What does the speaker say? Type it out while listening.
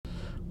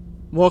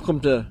Welcome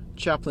to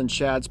Chaplain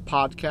Chad's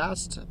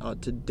podcast.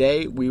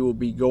 Today we will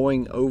be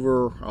going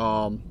over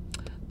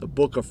the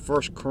book of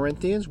 1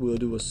 Corinthians. We'll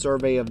do a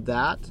survey of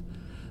that.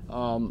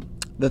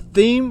 The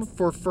theme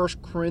for 1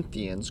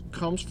 Corinthians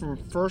comes from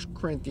 1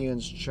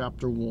 Corinthians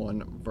chapter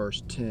 1,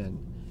 verse 10.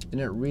 And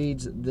it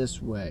reads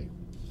this way.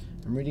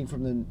 I'm reading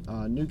from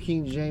the New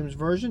King James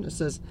Version. It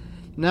says,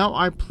 "Now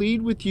I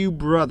plead with you,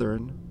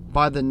 brethren,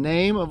 by the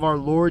name of our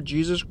Lord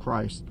Jesus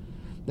Christ,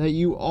 that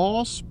you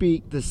all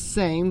speak the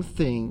same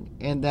thing,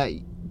 and that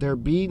there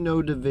be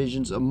no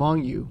divisions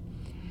among you,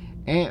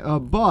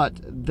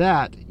 but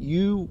that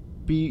you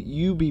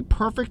be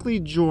perfectly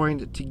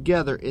joined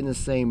together in the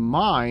same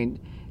mind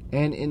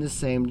and in the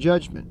same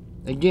judgment."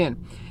 Again,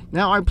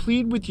 "Now I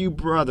plead with you,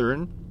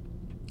 brethren,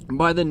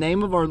 by the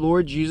name of our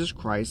Lord Jesus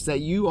Christ,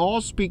 that you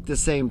all speak the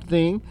same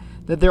thing,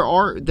 that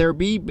there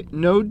be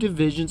no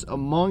divisions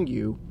among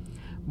you,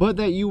 but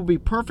that you will be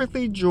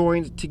perfectly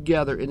joined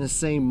together in the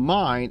same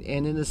mind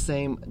and in the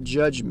same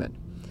judgment."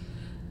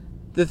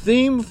 The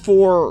theme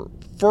for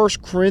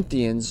 1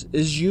 Corinthians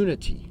is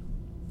unity.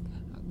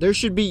 There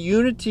should be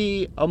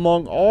unity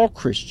among all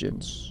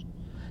Christians.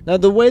 Now,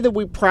 the way that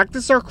we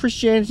practice our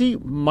Christianity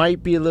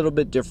might be a little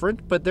bit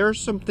different, but there are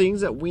some things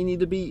that we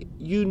need to be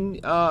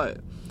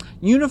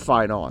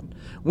unified on.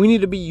 We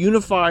need to be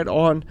unified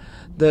on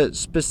the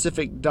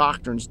specific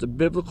doctrines, the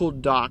biblical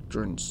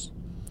doctrines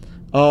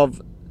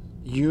of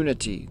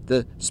unity,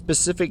 the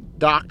specific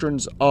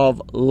doctrines of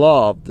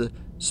love, the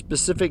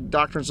specific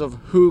doctrines of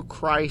who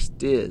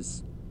Christ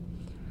is.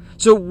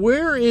 So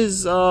where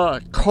is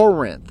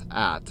Corinth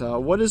at?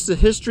 What is the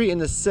history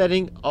and the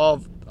setting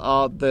of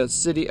the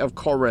city of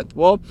Corinth?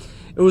 Well,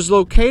 it was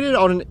located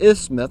on an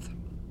isthmus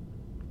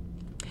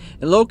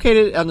and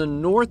located on the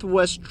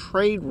northwest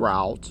trade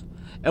route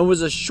and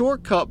was a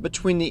shortcut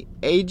between the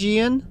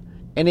Aegean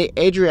and the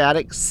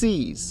Adriatic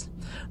seas.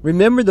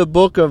 Remember, the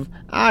book of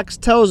Acts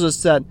tells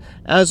us that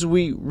as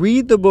we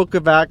read the book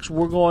of Acts,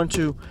 we're going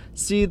to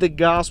see the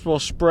gospel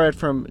spread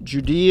from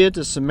Judea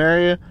to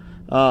Samaria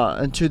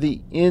and to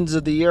the ends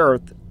of the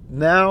earth.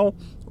 Now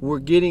we're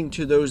getting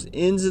to those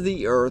ends of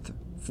the earth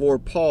for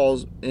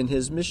Paul's in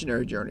his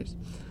missionary journeys.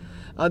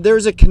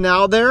 There's a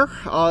canal there,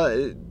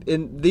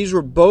 and these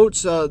were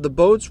boats. The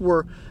boats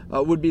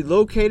would be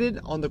located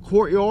on the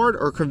courtyard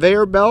or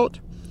conveyor belt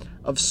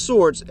of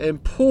sorts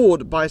and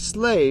pulled by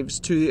slaves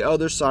to the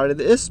other side of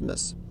the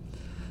isthmus.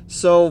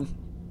 So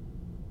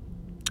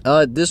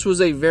this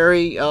was a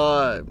very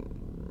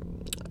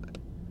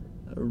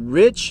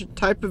rich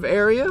type of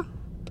area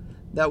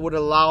that would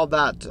allow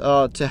that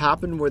to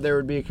happen, where there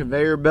would be a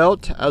conveyor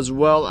belt as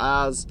well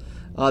as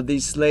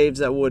these slaves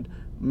that would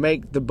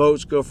make the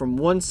boats go from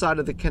one side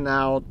of the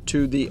canal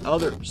to the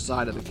other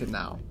side of the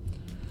canal.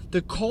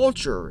 The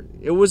culture,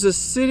 it was a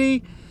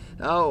city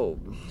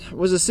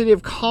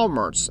of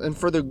commerce, and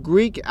for the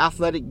Greek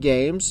athletic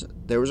games,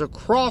 there was a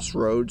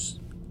crossroads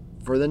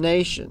for the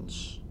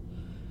nations.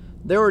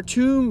 There were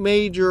two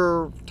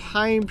major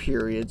time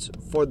periods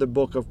for the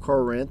book of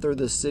Corinth, or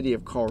the city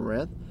of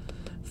Corinth.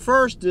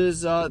 First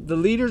is the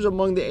leaders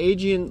among the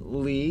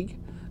Aegean League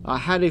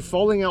had a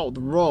falling out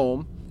with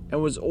Rome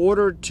and was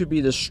ordered to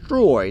be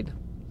destroyed,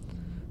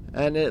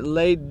 and it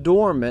lay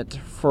dormant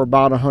for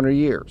about 100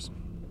 years.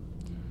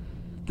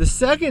 The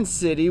second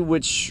city,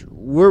 which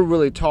we're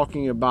really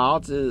talking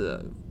about,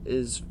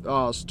 is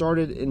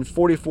started in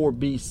 44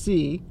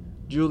 BC.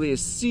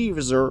 Julius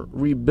Caesar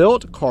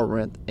rebuilt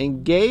Corinth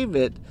and gave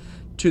it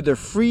to the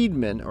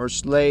freedmen, or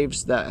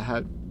slaves that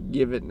had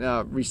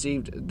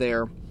received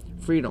their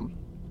freedom.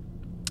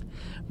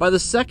 By the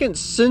 2nd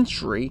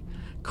century,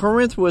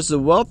 Corinth was the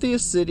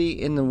wealthiest city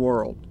in the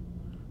world.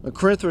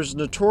 Corinth was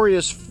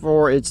notorious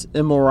for its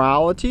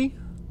immorality,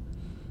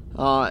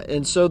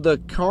 and so the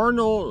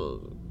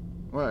carnal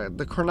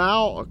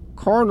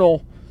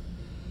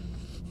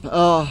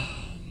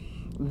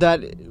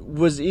that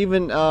was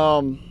even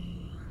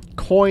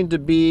coined to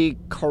be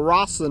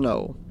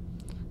Karasino.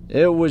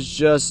 It was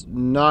just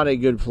not a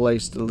good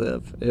place to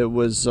live. It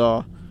was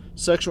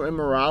sexual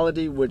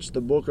immorality, which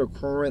the book of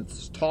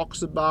Corinth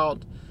talks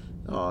about,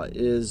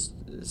 is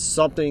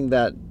something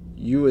that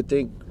you would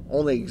think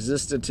only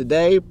existed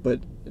today, but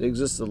it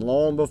existed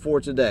long before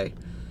today.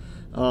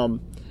 And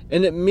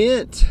it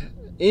meant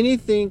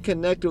anything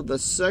connected with a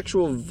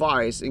sexual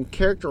vice and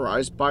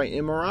characterized by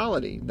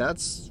immorality.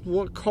 That's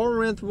what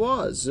Corinth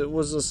was. It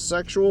was a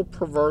sexual,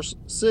 perverse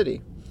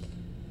city.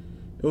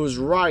 It was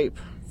ripe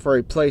for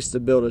a place to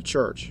build a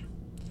church.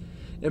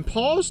 In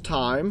Paul's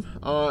time,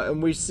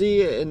 and we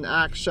see it in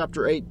Acts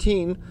chapter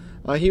 18,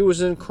 he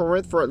was in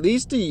Corinth for at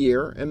least a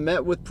year and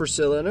met with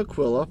Priscilla and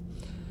Aquila,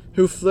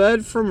 who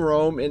fled from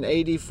Rome in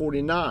AD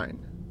 49.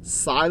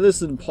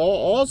 Silas and Paul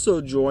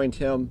also joined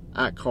him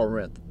at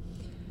Corinth.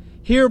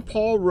 Here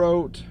Paul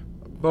wrote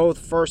both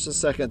 1st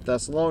and 2nd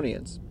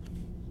Thessalonians.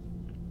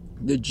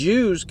 The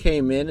Jews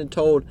came in and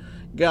told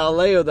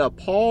Gallio that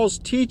Paul's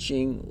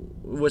teaching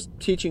was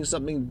teaching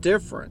something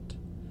different.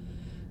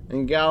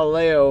 And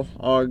Gallio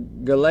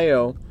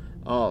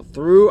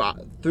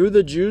threw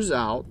the Jews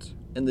out,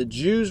 and the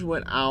Jews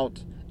went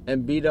out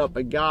and beat up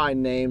a guy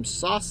named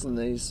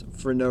Sosthenes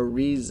for no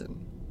reason.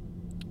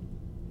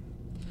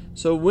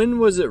 So when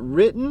was it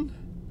written?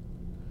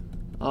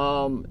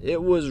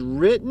 It was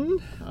written,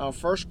 1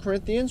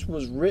 Corinthians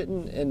was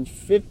written in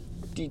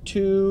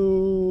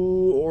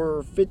 52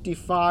 or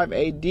 55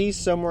 AD,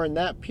 somewhere in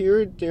that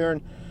period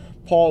during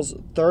Paul's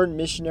third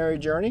missionary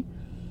journey.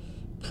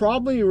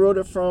 Probably wrote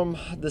it from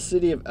the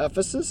city of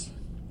Ephesus.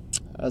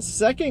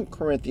 2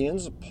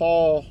 Corinthians,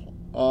 Paul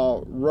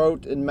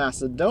wrote in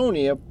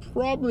Macedonia,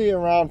 probably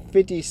around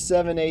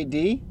 57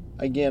 AD,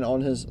 again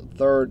on his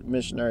third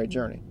missionary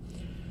journey.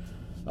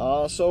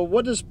 So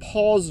what does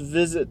Paul's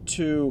visit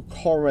to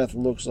Corinth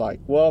looks like?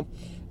 Well,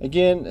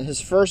 again,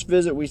 his first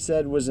visit, we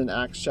said, was in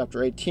Acts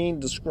chapter 18,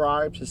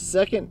 described. His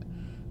second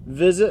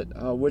visit,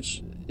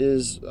 which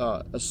is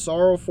a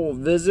sorrowful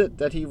visit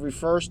that he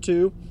refers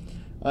to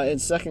in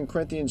 2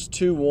 Corinthians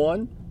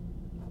 2:1.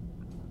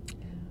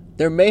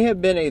 There may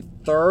have been a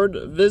third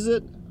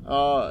visit.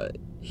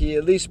 He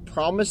at least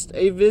promised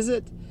a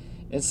visit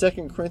in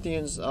 2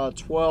 Corinthians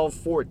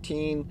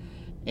 12:14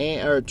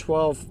 and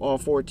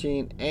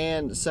 12:14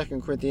 and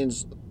 2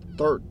 Corinthians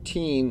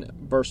 13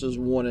 verses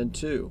 1 and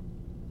 2.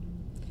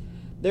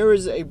 There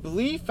is a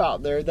belief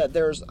out there that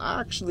there's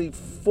actually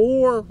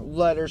 4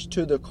 letters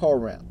to the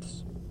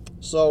Corinths.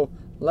 So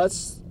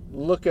let's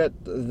look at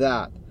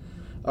that.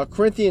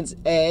 Corinthians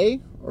A,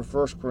 or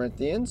 1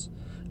 Corinthians,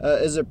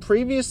 is a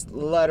previous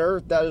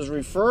letter that is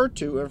referred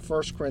to in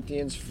 1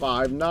 Corinthians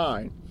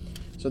 5:9.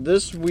 So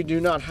this we do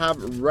not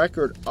have a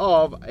record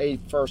of a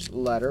first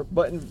letter,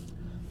 but in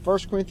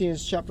 1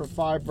 Corinthians chapter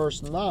 5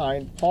 verse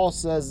 9, Paul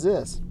says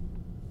this: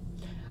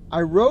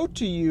 I wrote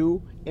to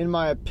you in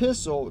my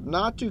epistle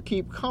not to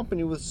keep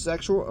company with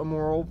sexual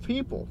immoral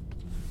people.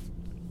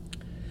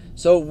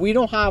 So we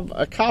don't have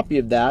a copy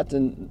of that,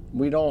 and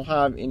we don't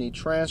have any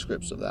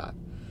transcripts of that.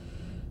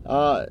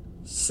 1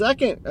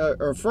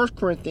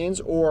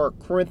 Corinthians, or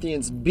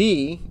Corinthians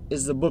B,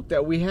 is the book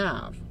that we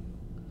have.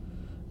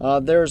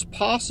 There's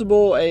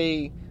possible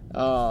a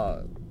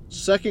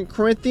 2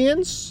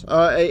 Corinthians,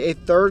 a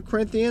 3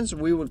 Corinthians.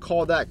 We would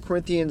call that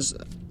Corinthians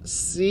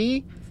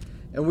C.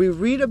 And we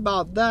read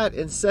about that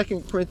in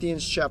 2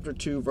 Corinthians chapter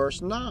 2,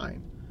 verse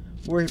 9,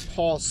 where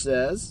Paul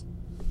says,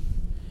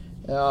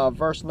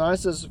 verse 9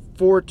 says,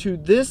 For to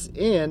this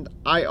end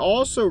I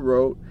also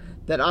wrote,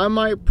 that I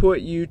might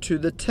put you to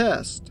the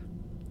test,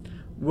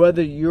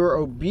 whether you're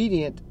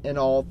obedient in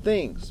all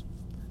things.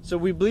 So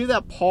we believe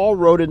that Paul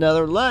wrote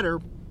another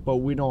letter, but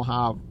we don't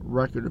have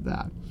record of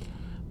that.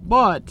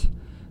 But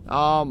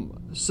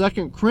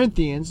 2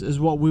 Corinthians is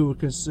what we would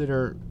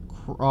consider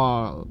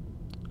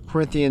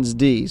Corinthians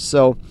D.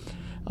 So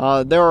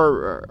there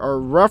are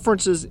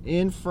references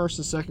in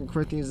 1st and 2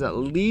 Corinthians that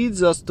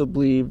leads us to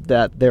believe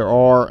that there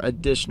are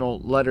additional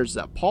letters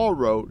that Paul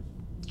wrote,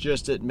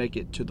 just didn't make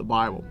it to the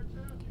Bible.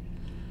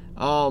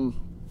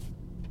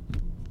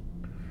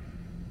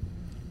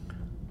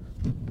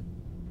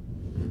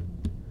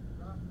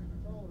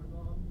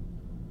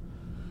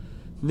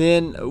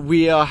 Then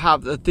we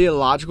have the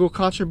theological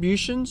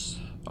contributions.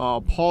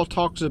 Paul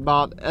talks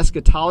about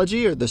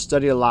eschatology, or the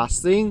study of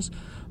last things.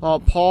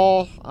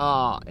 Paul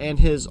and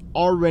his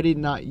already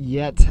not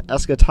yet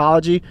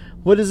eschatology.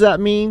 What does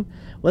that mean?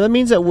 Well, that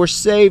means that we're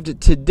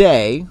saved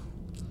today,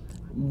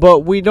 but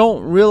we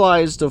don't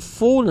realize the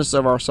fullness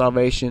of our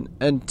salvation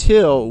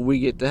until we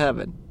get to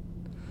heaven.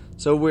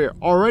 So we're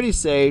already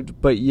saved,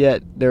 but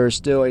yet there is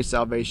still a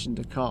salvation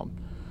to come.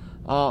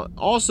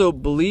 Also,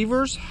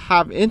 believers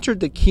have entered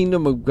the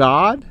kingdom of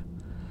God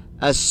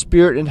as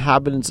spirit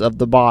inhabitants of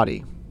the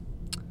body.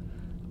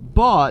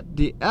 But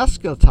the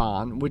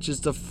eschaton, which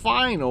is the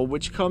final,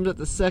 which comes at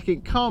the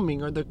second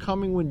coming, or the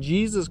coming when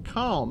Jesus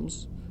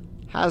comes,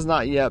 has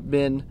not yet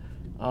been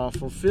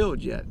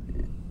fulfilled yet.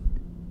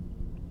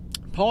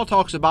 Paul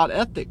talks about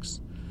ethics,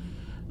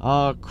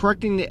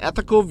 correcting the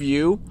ethical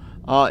view,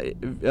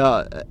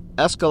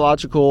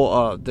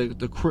 eschatological,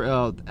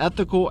 the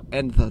ethical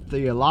and the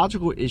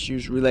theological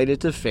issues related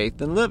to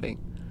faith and living.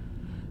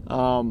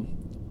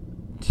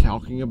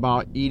 Talking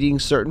about eating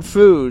certain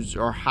foods,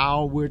 or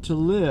how we're to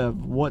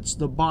live, what's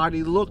the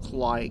body look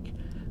like,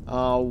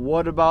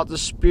 what about the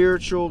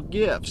spiritual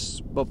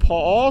gifts. But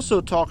Paul also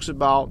talks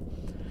about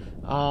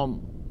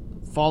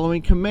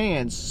following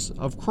commands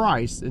of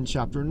Christ in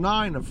chapter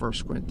 9 of 1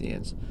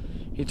 Corinthians.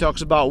 He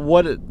talks about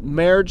what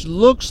marriage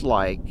looks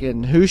like,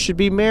 and who should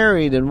be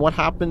married, and what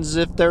happens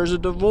if there's a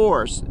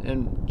divorce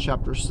in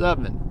chapter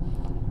 7.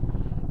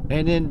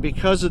 And then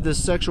because of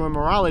this sexual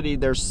immorality,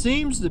 there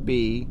seems to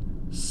be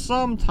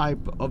some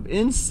type of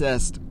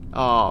incest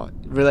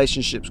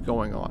relationships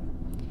going on.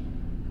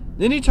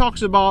 Then he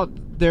talks about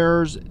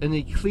there's an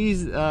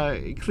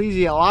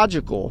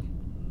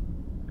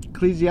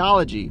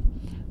ecclesiology,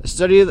 a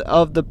study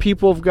of the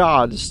people of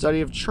God, a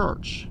study of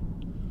church.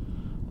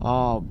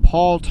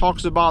 Paul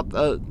talks about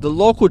the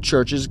local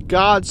church is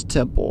God's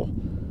temple.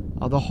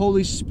 The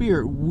Holy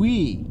Spirit,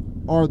 we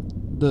are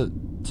the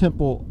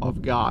temple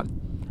of God.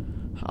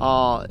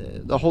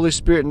 The Holy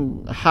Spirit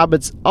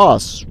inhabits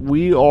us.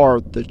 We are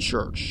the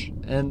church.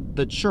 and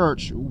the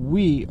church,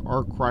 we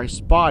are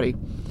Christ's body.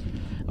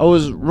 I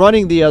was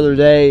running the other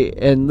day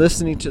and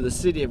listening to The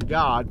City of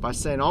God by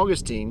St.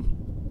 Augustine,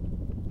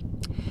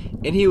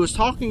 and he was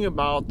talking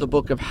about the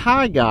book of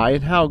Haggai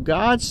and how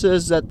God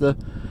says that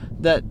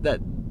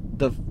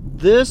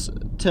this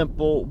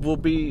temple will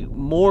be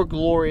more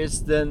glorious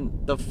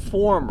than the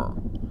former.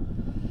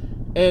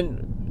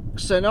 And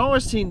St.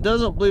 Augustine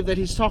doesn't believe that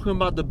he's talking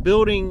about the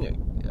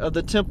building of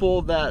the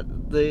temple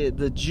that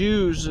the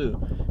Jews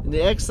and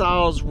the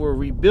exiles were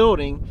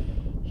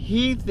rebuilding.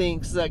 He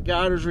thinks that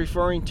God is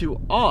referring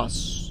to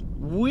us.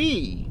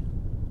 We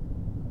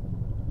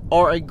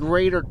are a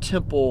greater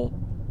temple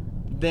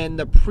than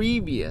the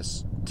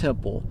previous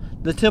temple.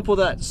 The temple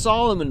that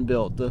Solomon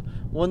built, the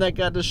one that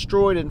got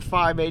destroyed in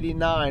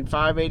 589,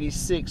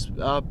 586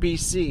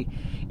 BC.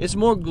 It's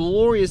more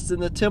glorious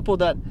than the temple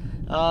that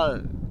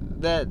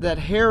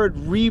Herod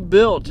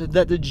rebuilt,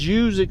 that the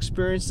Jews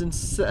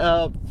experienced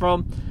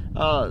from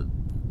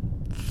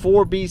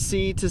 4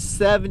 BC to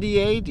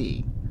 70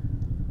 AD.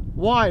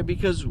 Why?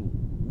 Because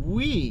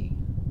we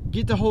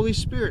get the Holy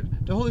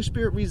Spirit. The Holy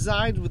Spirit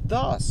resides with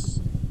us.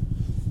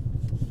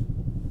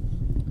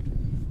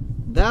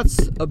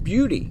 That's a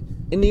beauty.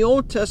 In the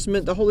Old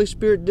Testament, the Holy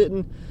Spirit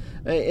didn't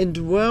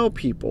indwell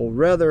people.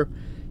 Rather,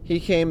 He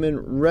came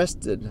and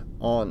rested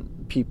on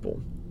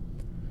people.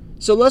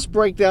 So let's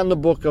break down the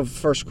book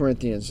of 1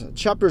 Corinthians.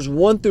 Chapters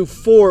 1 through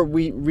 4,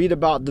 we read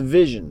about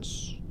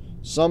divisions.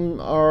 Some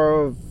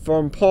are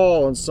from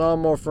Paul, and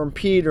some are from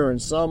Peter,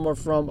 and some are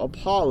from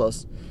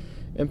Apollos.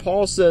 And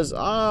Paul says,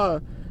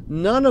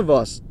 none of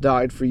us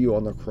died for you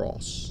on the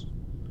cross.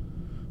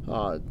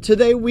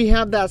 Today we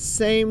have that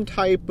same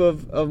type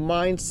of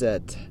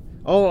mindset.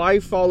 Oh, I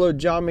followed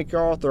John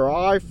MacArthur.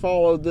 I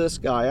followed this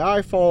guy.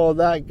 I followed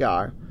that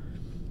guy.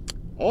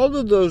 All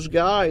of those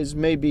guys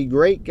may be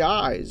great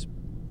guys,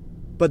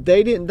 but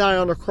they didn't die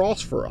on the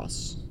cross for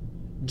us.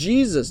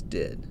 Jesus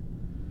did.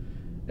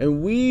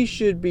 And we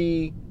should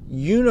be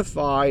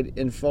unified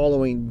in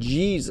following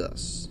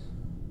Jesus.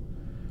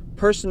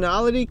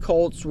 Personality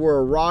cults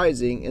were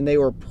arising, and they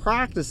were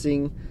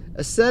practicing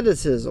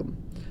asceticism.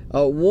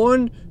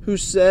 One who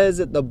says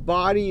that the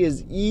body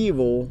is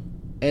evil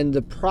and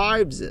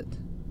deprives it.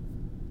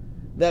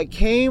 That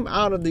came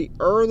out of the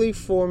early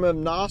form of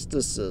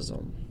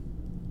Gnosticism.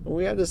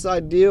 We have this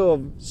idea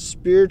of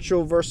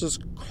spiritual versus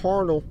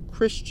carnal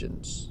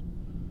Christians.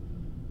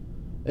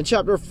 In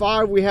chapter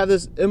 5, we have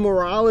this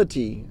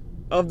immorality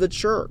of the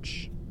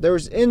church. There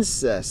was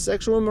incest,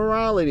 sexual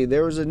immorality.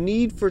 There was a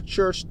need for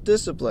church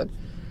discipline.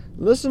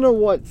 Listen to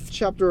what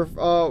chapter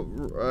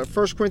 1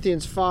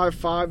 Corinthians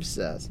 5:5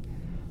 says.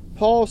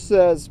 Paul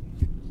says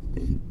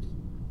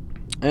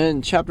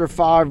in chapter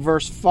 5,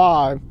 verse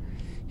 5,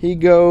 he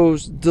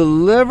goes,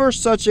 deliver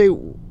such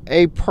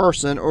a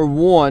person or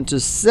one to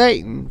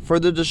Satan for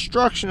the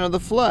destruction of the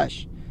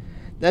flesh,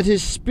 that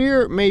his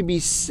spirit may be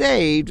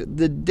saved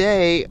the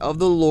day of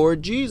the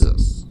Lord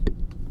Jesus.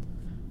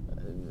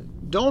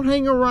 Don't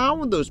hang around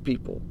with those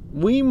people.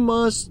 We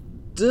must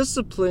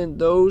discipline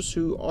those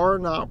who are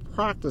not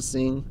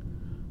practicing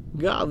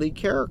godly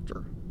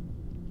character.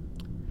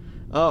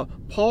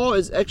 Paul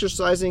is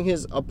exercising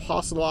his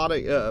apostles'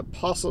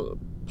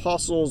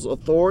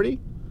 authority.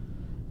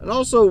 And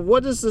also,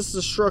 what is this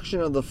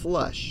destruction of the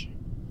flesh?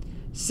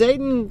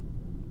 Satan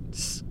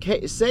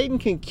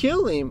can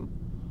kill him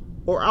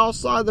or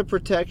outside the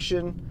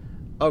protection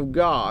of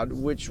God,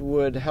 which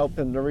would help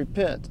him to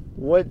repent.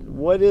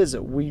 What is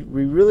it? We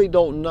really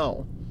don't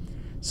know.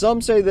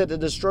 Some say that the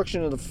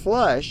destruction of the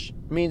flesh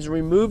means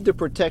remove the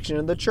protection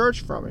of the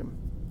church from him.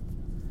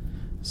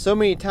 So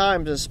many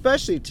times,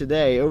 especially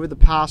today, over the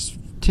past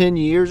 10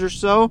 years or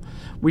so,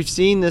 we've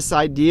seen this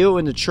ideal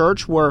in the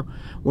church where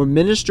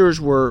ministers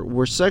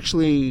were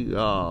sexually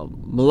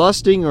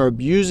molesting or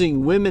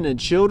abusing women and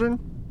children.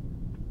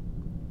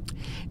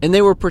 And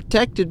they were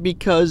protected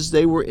because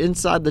they were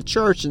inside the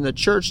church, and the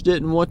church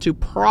didn't want to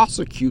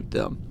prosecute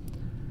them.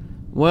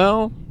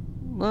 Well,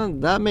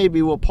 that may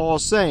be what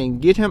Paul's saying.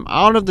 Get him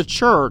out of the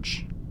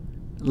church.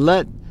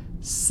 Let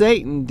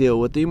Satan deal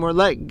with him, or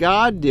let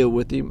God deal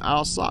with him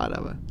outside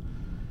of it.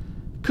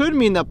 Could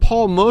mean that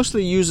Paul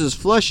mostly uses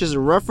flesh as a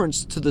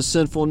reference to the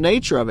sinful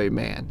nature of a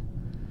man.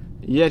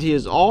 Yet he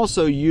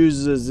also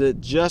uses it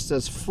just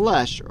as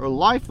flesh or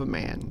life of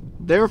man.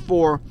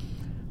 Therefore,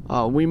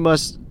 we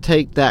must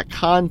take that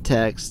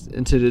context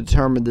and to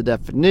determine the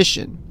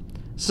definition.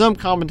 Some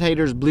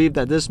commentators believe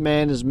that this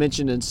man is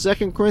mentioned in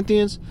 2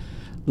 Corinthians,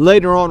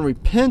 later on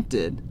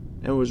repented,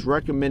 and was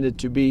recommended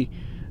to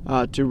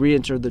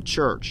re-enter the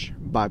church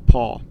by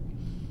Paul.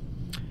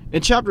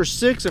 In chapter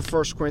 6 of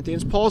 1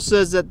 Corinthians, Paul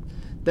says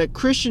that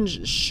Christians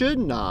should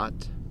not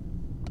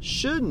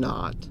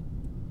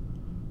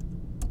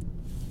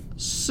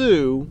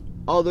sue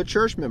other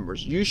church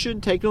members. You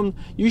shouldn't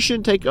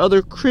take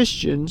other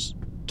Christians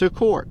to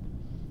court.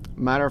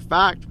 Matter of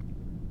fact,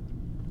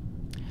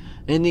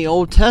 in the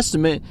Old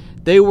Testament,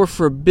 they were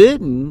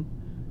forbidden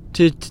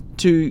to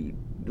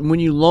when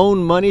you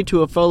loan money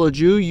to a fellow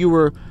Jew, you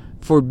were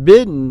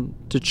forbidden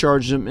to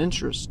charge them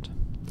interest.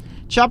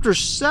 Chapter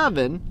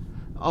 7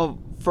 of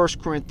 1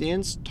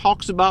 Corinthians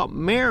talks about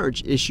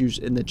marriage issues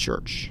in the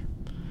church.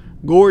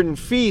 Gordon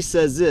Fee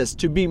says this: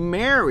 to be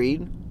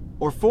married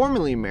or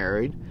formerly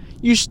married,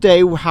 you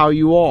stay how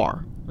you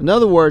are. In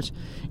other words,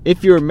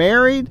 if you're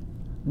married,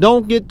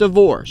 don't get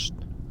divorced.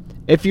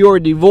 If you're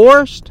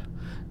divorced,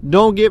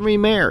 don't get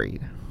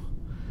remarried.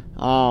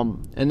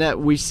 And that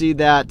we see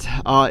that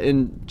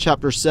in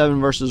chapter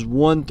 7, verses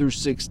 1 through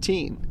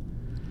 16.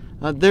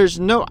 There's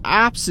no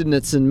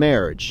abstinence in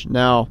marriage.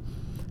 Now,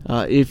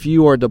 if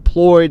you are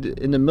deployed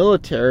in the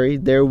military,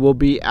 there will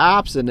be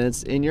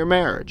abstinence in your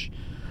marriage.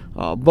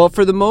 But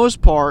for the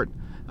most part,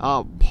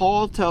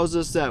 Paul tells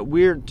us that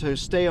we're to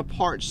stay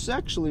apart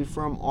sexually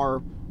from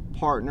our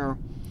partner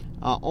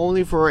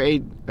only for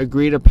a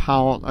agreed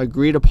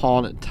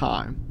upon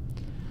time.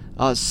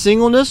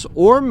 Singleness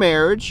or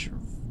marriage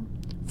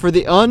for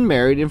the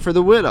unmarried and for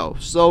the widow.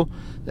 So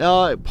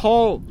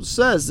Paul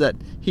says that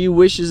he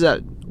wishes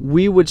that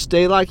we would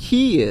stay like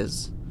he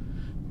is,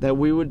 that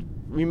we would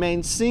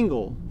remain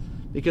single,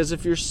 because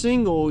if you're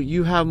single,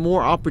 you have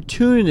more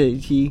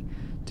opportunity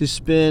to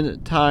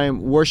spend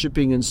time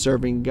worshiping and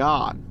serving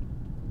God.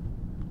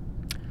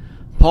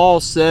 Paul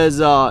says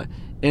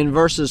in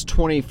verses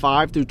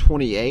 25 through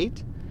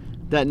 28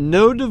 that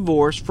no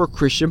divorce for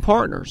Christian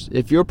partners.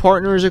 If your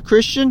partner is a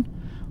Christian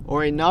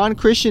or a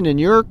non-Christian and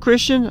you're a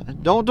Christian,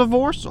 don't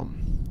divorce them.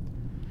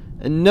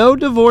 And no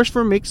divorce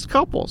for mixed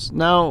couples.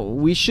 Now,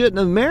 we shouldn't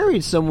have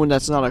married someone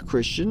that's not a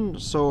Christian,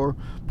 so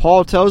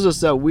Paul tells us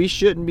that we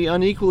shouldn't be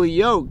unequally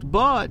yoked.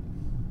 But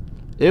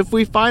if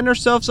we find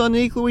ourselves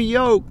unequally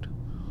yoked,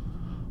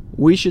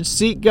 we should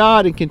seek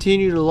God and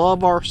continue to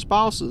love our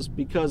spouses,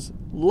 because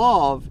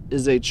love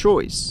is a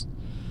choice.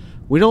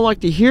 We don't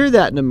like to hear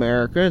that in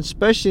America,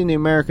 especially in the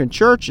American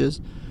churches,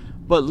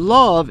 but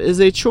love is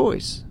a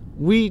choice.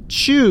 We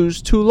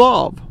choose to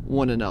love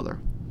one another.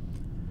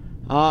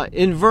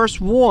 In verse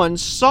 1,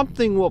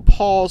 something what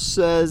Paul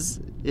says,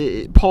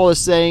 Paul is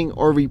saying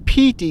or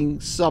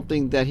repeating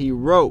something that he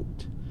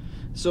wrote.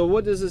 So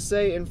what does it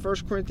say in 1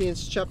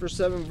 Corinthians chapter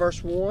 7,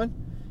 verse 1?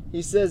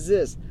 He says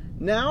this: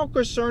 now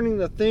concerning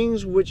the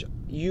things which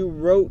you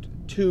wrote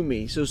to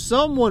me. So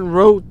someone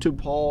wrote to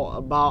Paul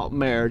about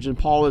marriage, and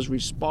Paul is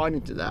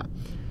responding to that.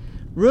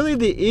 Really,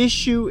 the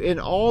issue in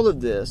all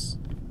of this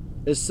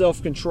is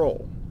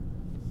self-control.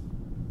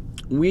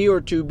 We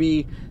are to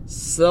be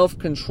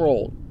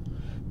self-controlled.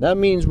 That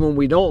means when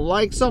we don't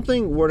like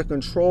something, we're to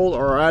control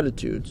our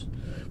attitudes.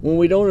 When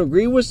we don't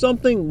agree with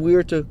something,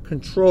 we're to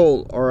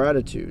control our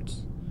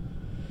attitudes.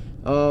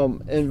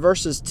 In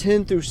verses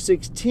 10 through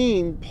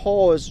 16,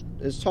 Paul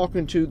is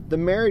talking to the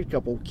married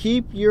couple.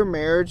 Keep your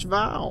marriage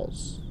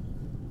vows.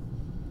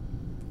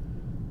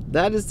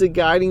 That is the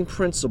guiding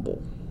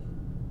principle.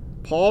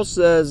 Paul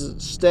says,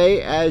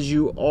 stay as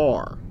you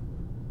are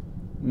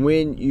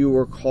when you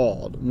were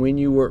called, when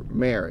you were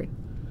married.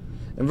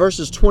 In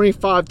verses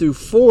 25 through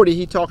 40,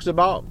 he talks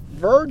about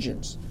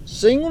virgins.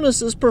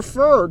 Singleness is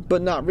preferred,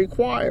 but not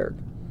required.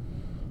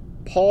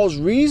 Paul's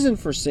reason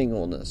for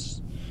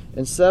singleness.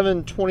 In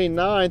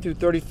 7:29 through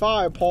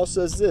 35, Paul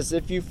says this: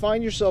 if you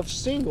find yourself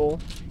single,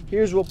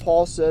 here's what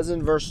Paul says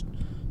in verse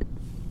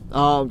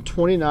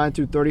 29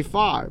 through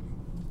 35.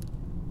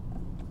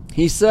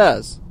 He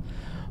says,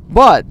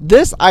 but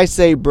this I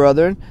say,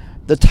 brethren,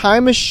 the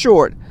time is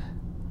short,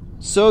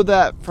 so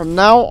that from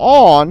now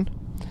on,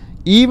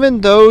 even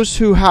those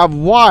who have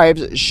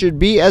wives should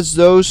be as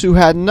those who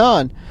had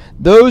none,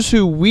 those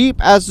who weep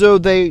as though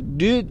they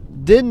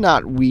did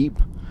not weep,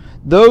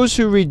 those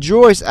who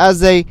rejoice as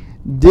they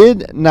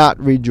did not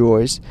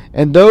rejoice,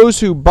 and those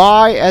who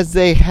buy as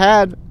they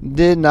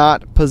did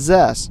not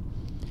possess,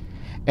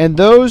 and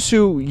those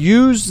who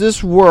use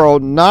this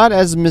world not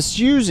as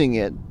misusing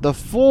it. The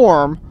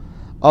form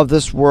of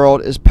this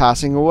world is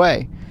passing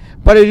away.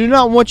 But I do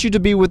not want you to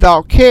be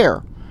without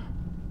care.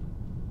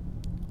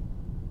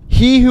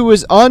 He who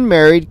is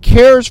unmarried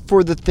cares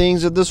for the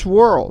things of this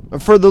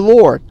world, for the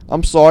Lord.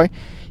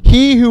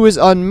 He who is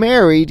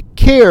unmarried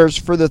cares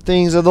for the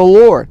things of the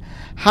Lord,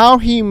 how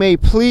he may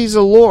please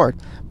the Lord.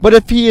 But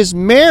if he is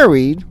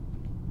married,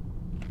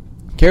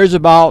 cares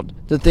about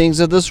the things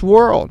of this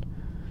world,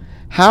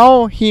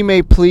 how he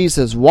may please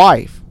his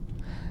wife.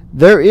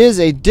 There is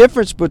a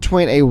difference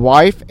between a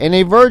wife and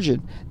a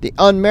virgin. The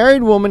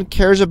unmarried woman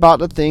cares about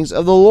the things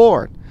of the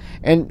Lord,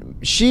 and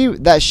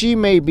that she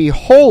may be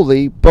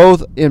holy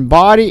both in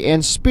body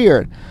and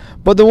spirit.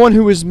 But the one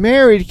who is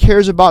married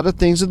cares about the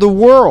things of the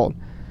world,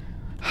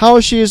 how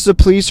she is to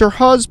please her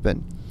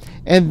husband.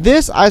 And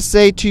this I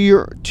say to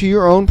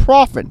your own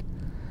profit,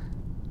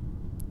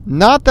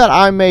 not that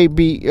I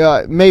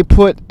may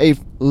put a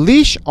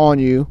leash on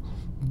you,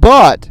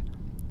 but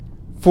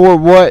for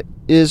what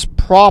is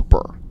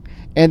proper,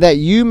 and that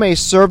you may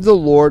serve the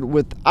Lord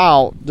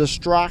without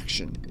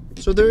distraction.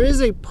 So there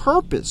is a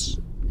purpose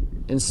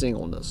in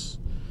singleness.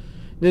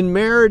 In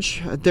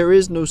marriage, there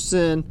is no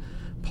sin.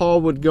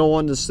 Paul would go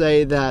on to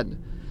say that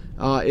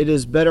it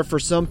is better for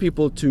some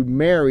people to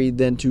marry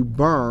than to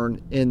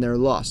burn in their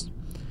lust.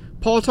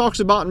 Paul talks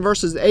about in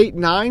verses 8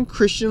 and 9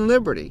 Christian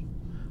liberty.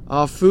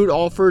 food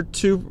offered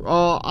to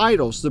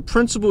idols. The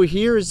principle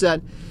here is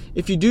that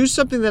if you do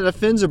something that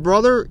offends a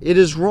brother, it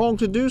is wrong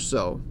to do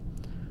so.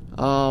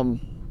 Paul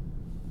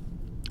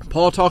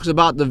talks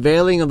about the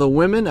veiling of the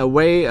women. A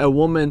way a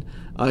woman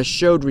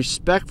showed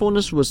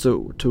respectfulness was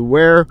to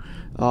wear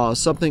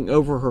something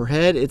over her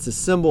head. It's a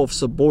symbol of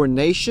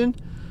subordination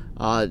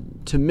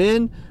to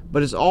men,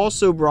 but it's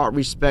also brought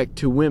respect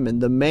to women.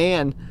 The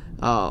man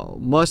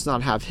must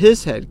not have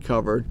his head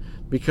covered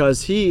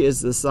because he is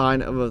the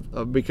sign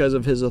because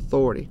of his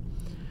authority.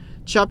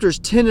 Chapters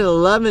 10 and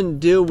 11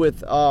 deal with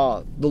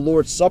the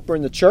Lord's Supper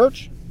in the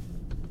church.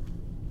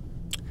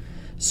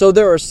 So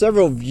there are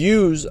several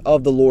views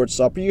of the Lord's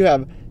Supper. You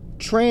have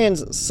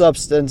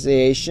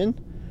transubstantiation.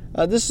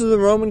 This is the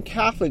Roman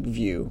Catholic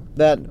view,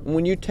 that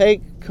when you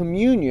take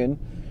communion,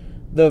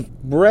 the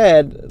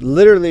bread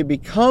literally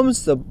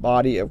becomes the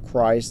body of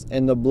Christ,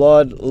 and the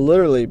blood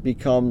literally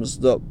becomes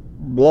the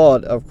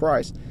blood of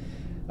Christ.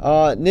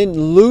 Then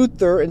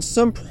Luther and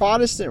some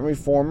Protestant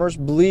reformers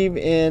believe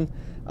in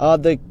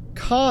the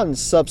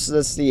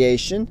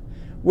consubstantiation,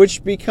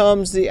 which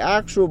becomes the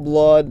actual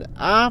blood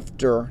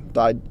after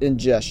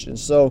ingestion.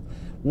 So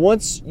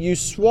once you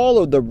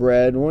swallow the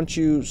bread, once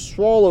you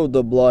swallow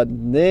the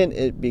blood, then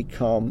it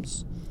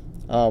becomes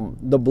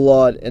the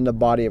blood and the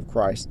body of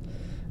Christ.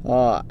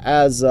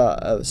 As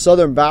a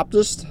Southern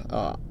Baptist,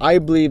 I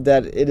believe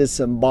that it is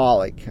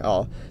symbolic.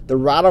 The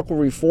radical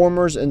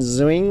reformers in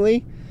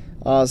Zwingli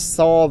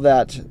saw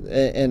that,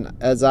 and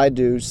as I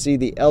do, see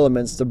the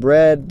elements, the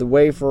bread, the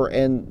wafer,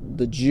 and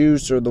the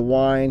juice or the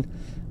wine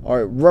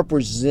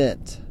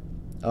represent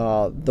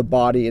the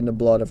body and the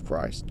blood of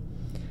Christ.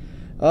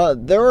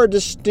 There are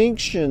distinct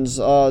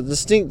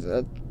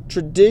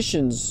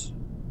traditions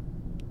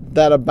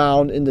that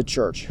abound in the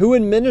church. Who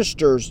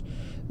administers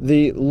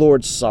the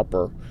Lord's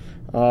Supper?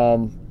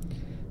 The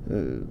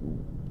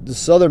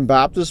Southern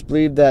Baptists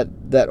believe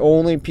that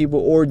only people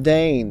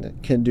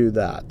ordained can do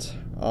that.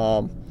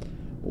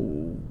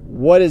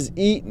 What is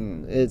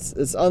eaten?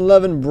 It's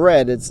unleavened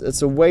bread.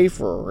 It's a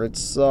wafer.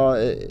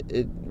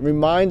 It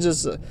reminds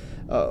us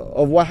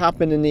of what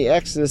happened in the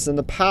Exodus and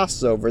the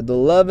Passover. The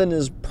leaven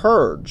is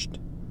purged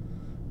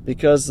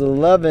because the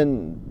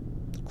leaven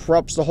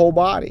corrupts the whole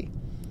body.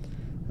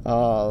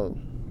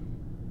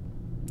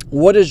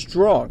 What is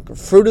drunk?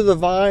 Fruit of the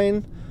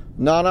vine,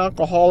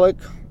 non-alcoholic,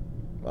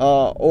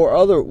 or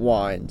other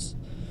wines.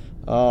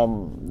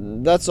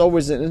 That's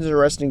always an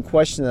interesting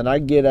question that I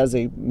get as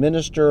a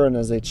minister and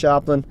as a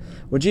chaplain.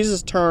 When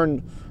Jesus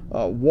turned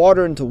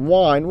water into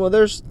wine, well,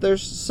 there's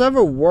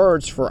several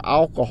words for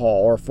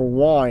alcohol or for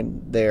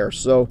wine there.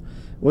 So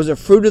was it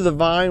fruit of the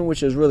vine,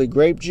 which is really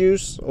grape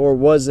juice, or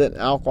was it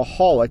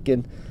alcoholic?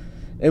 And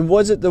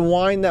was it the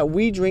wine that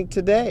we drink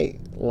today?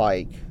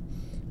 Like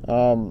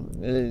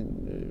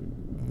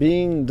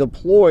being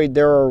deployed,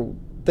 there are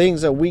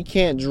things that we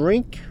can't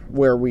drink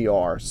where we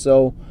are.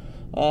 So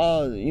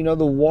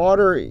the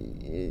water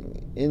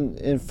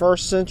in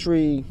first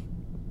century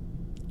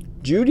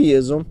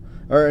Judaism,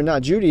 or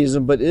not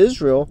Judaism, but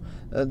Israel,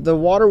 the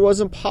water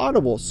wasn't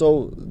potable.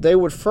 So they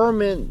would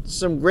ferment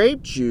some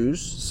grape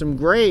juice, some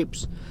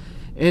grapes,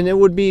 and it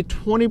would be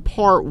 20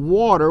 part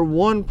water,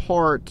 1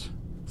 part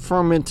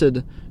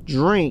fermented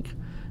drink,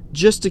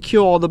 just to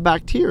kill all the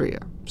bacteria.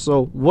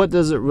 So what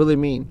does it really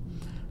mean?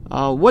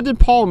 What did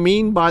Paul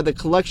mean by the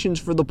collections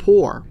for the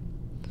poor?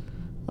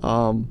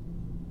 Who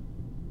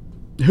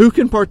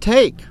can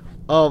partake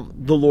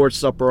of the Lord's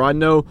Supper? I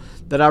know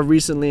that I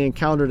recently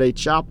encountered a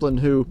chaplain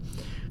who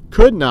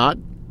could not,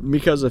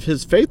 because of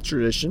his faith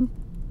tradition,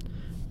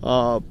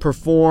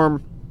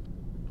 perform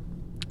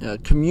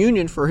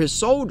communion for his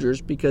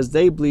soldiers because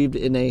they believed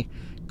in a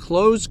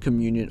closed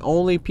communion,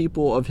 only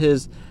people of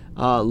his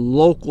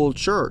local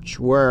church,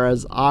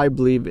 whereas I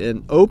believe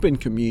in open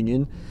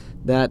communion,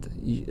 that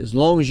as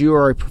long as you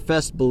are a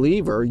professed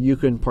believer, you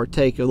can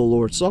partake of the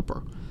Lord's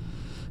Supper.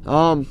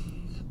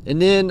 And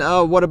then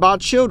what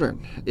about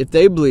children? If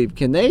they believe,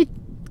 can they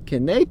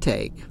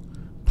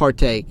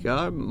partake?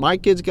 My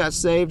kids got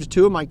saved.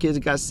 2 of my kids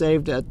got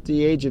saved at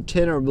the age of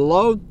 10 or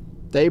below.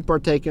 They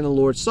partake in the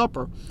Lord's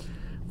Supper.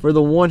 For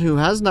the one who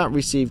has not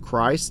received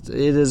Christ,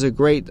 it is a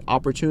great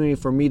opportunity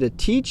for me to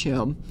teach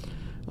him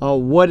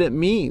what it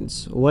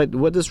means,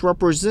 what this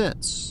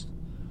represents.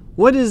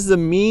 What is the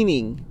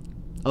meaning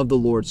of the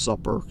Lord's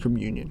Supper,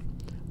 communion?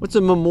 What's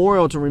a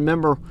memorial to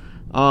remember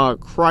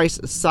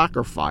Christ's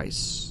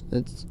sacrifice?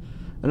 It's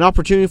an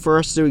opportunity for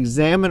us to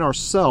examine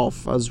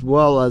ourselves as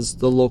well as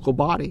the local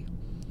body.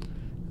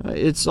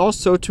 It's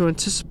also to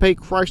anticipate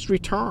Christ's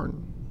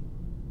return.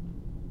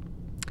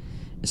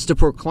 It's to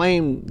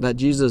proclaim that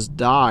Jesus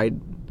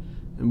died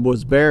and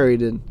was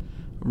buried and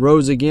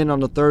rose again on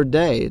the 3rd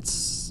day.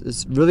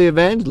 It's really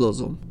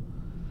evangelism.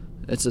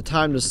 It's a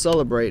time to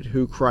celebrate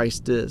who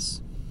Christ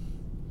is.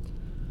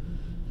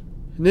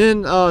 And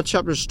then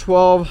chapters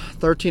 12,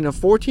 13, and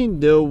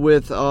 14 deal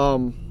with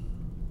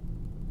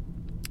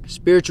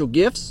spiritual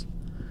gifts.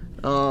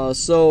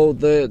 So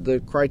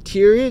the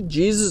criteria,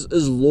 Jesus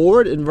is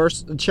Lord in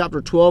chapter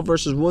 12,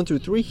 verses 1 through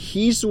 3.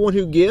 He's the one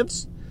who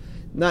gives.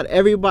 Not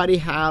everybody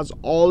has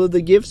all of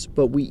the gifts,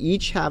 but we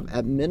each have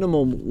at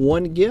minimum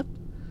one gift.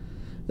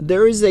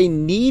 There is a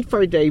need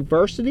for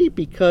diversity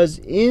because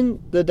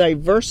in the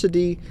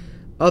diversity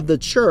of the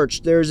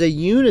church, there's a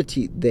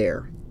unity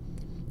there.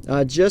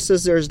 Just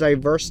as there's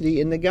diversity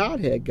in the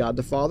Godhead, God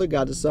the Father,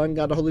 God the Son,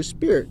 God the Holy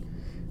Spirit.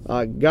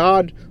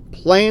 God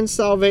planned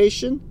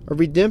salvation or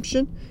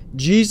redemption.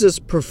 Jesus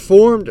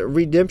performed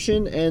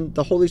redemption, and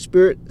the Holy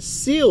Spirit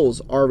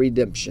seals our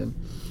redemption.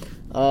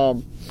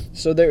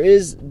 So there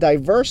is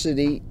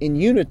diversity in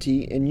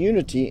unity, and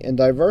unity in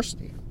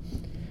diversity.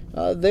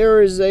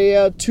 There is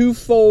a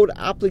twofold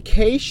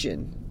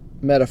application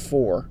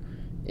metaphor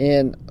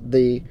in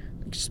the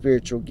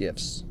spiritual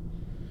gifts.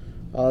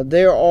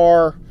 There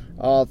are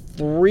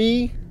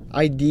three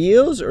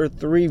ideas or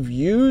three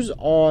views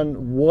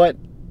on what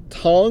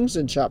tongues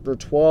in chapter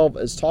 12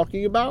 is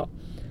talking about.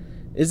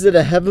 Is it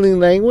a heavenly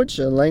language,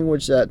 a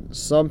language that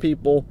some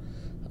people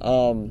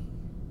are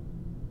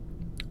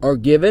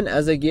given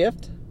as a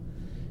gift?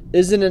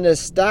 Is it an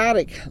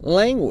ecstatic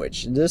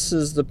language? This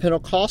is the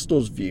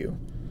Pentecostals' view,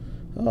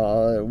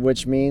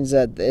 which means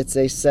that it's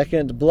a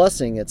second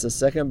blessing, it's a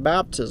second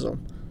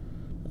baptism.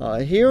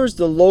 Here's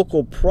the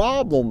local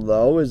problem,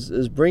 though,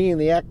 is bringing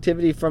the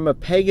activity from a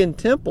pagan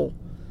temple.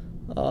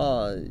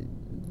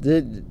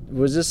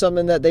 Was this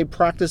something that they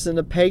practiced in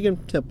the pagan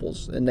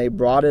temples and they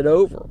brought it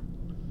over?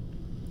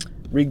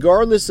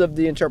 Regardless of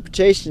the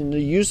interpretation,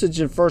 the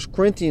usage in 1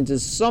 Corinthians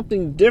is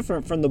something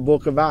different from the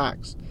book of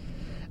Acts.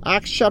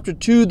 Acts chapter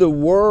 2, the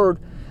word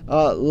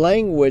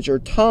language or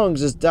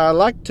tongues is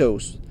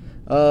dialectos.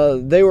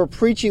 They were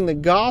preaching the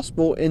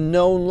gospel in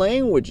known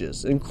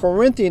languages. In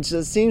Corinthians,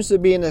 it seems to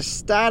be an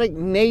ecstatic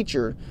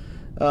nature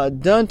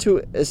done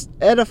to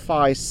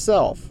edify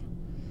self.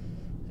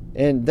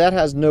 And that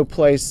has no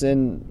place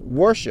in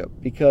worship,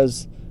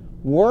 because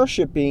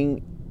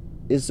worshiping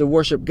is to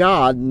worship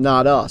God,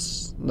 not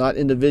us, not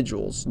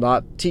individuals,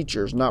 not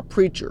teachers, not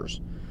preachers.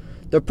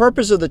 The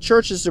purpose of the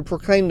church is to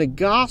proclaim the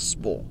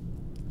gospel.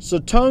 So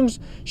tongues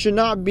should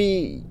not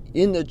be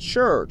in the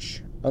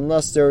church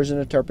unless there is an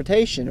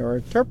interpretation or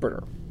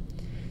interpreter.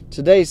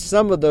 Today,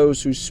 some of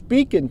those who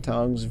speak in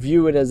tongues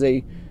view it as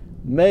a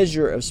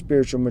measure of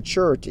spiritual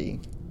maturity.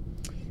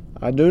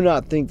 I do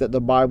not think that the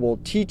Bible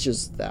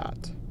teaches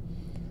that.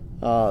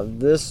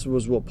 This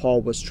was what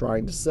Paul was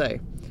trying to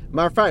say.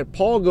 Matter of fact,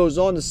 Paul goes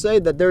on to say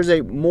that there's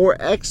a more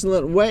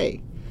excellent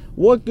way.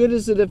 What good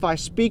is it if I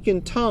speak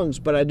in tongues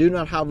but I do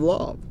not have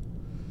love?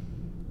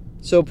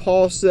 So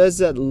Paul says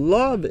that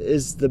love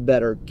is the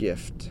better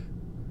gift.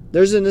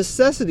 There's a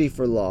necessity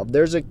for love.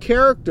 There's a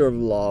character of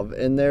love,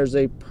 and there's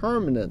a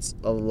permanence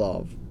of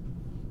love.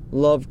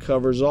 Love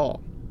covers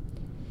all.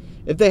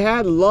 If they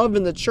had love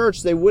in the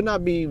church, they would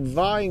not be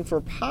vying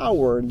for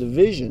power and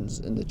divisions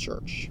in the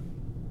church.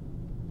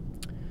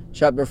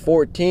 Chapter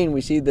 14,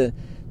 we see the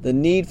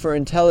need for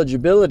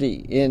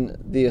intelligibility in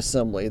the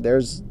assembly.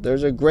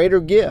 There's a greater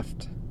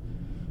gift.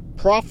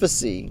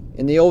 Prophecy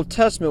in the Old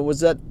Testament was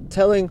that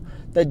telling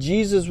that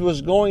Jesus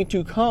was going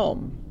to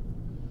come.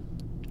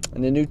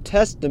 In the New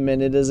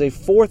Testament, it is a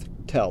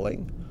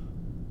foretelling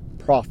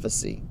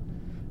prophecy,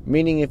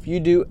 meaning if you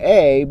do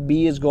A,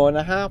 B is going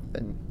to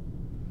happen.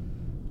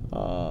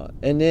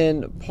 And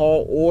then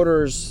Paul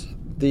orders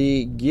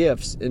the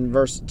gifts in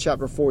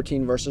chapter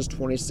 14, verses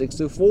 26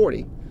 through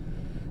 40.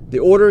 The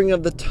ordering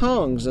of the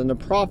tongues and the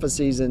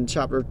prophecies in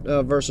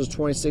verses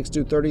 26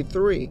 to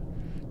 33.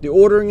 The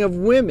ordering of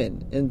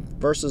women in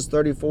verses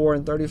 34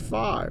 and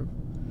 35.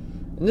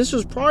 And this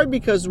was probably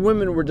because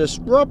women were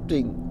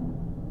disrupting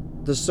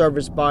the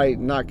service by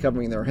not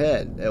covering their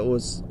head. It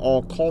was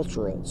all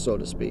cultural, so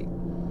to speak.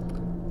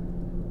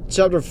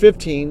 Chapter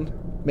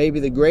 15,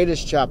 maybe the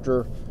greatest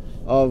chapter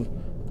of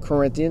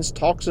Corinthians,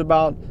 talks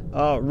about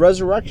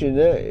resurrection.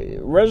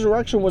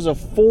 Resurrection was a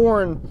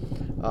foreign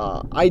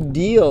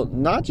ideal,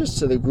 not just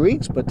to the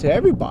Greeks, but to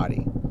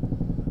everybody.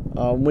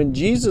 When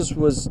Jesus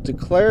was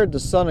declared the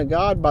Son of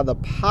God by the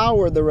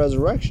power of the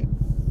resurrection.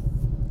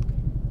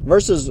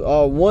 Verses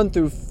 1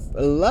 through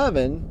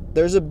 11,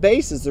 there's a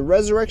basis, the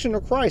resurrection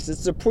of Christ.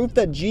 It's the proof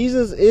that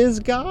Jesus is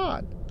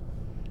God.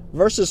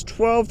 Verses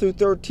 12 through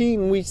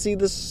 13, we see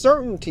the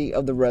certainty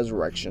of the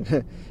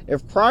resurrection.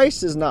 If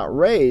Christ is not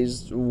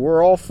raised,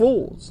 we're all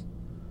fools.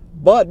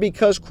 But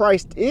because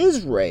Christ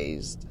is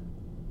raised,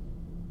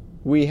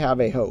 we have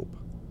a hope.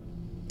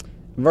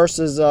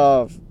 Verses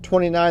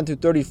 29 through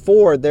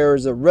 34, there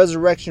is a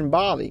resurrection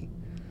body.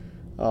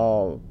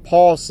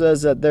 Paul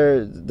says that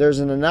there's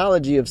an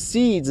analogy of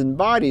seeds and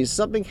bodies.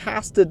 Something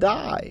has to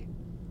die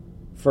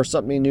for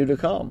something new to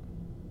come.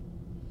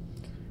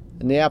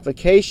 And the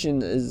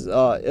application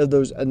of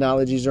those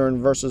analogies are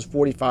in verses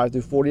 45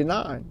 through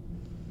 49.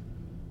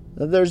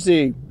 There's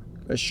the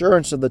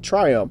assurance of the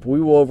triumph. We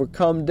will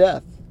overcome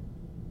death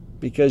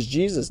because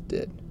Jesus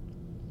did.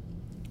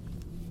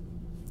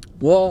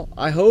 Well,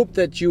 I hope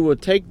that you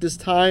would take this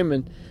time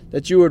and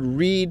that you would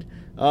read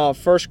 1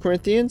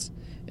 Corinthians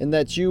and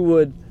that you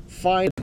would find